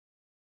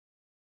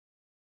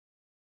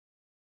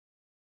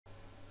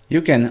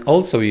You can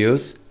also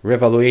use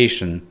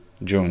revaluation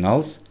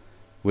journals.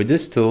 With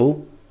this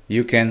tool,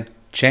 you can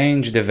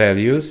change the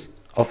values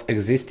of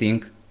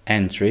existing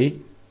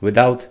entry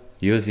without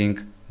using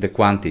the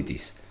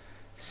quantities.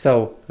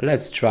 So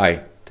let's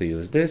try to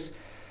use this.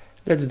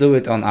 Let's do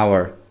it on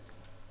our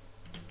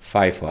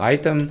FIFO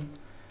item.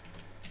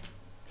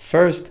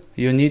 First,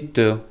 you need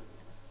to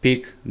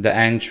pick the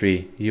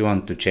entry you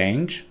want to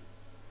change.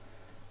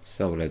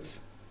 So let's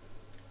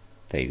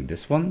take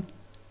this one.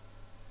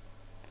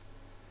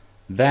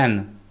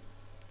 Then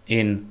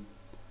in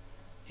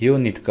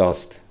unit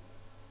cost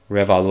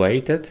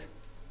revaluated,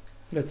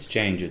 let's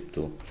change it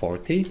to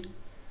 40.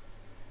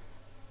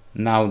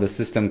 Now the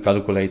system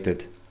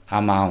calculated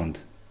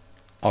amount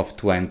of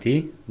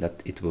 20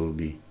 that it will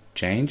be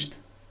changed.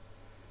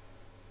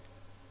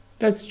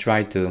 Let's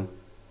try to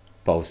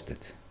post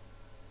it.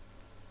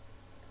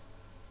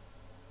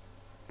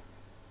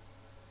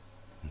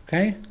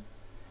 Okay,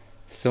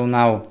 so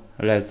now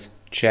let's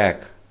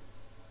check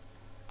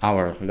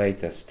our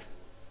latest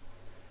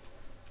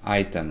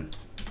item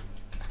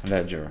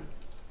ledger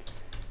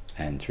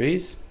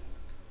entries.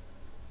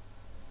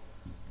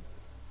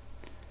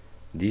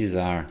 These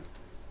are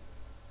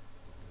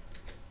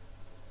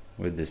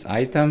with this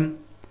item.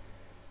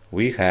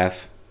 We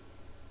have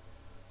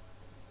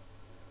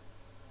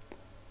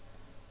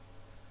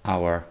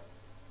our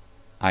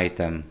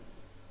item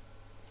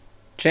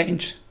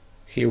change.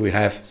 Here we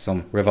have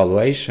some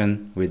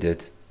revaluation we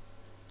did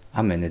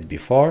a minute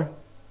before.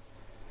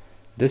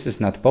 This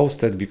is not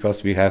posted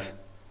because we have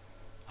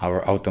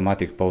our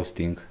automatic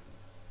posting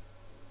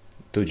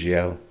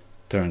 2GL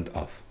turned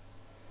off.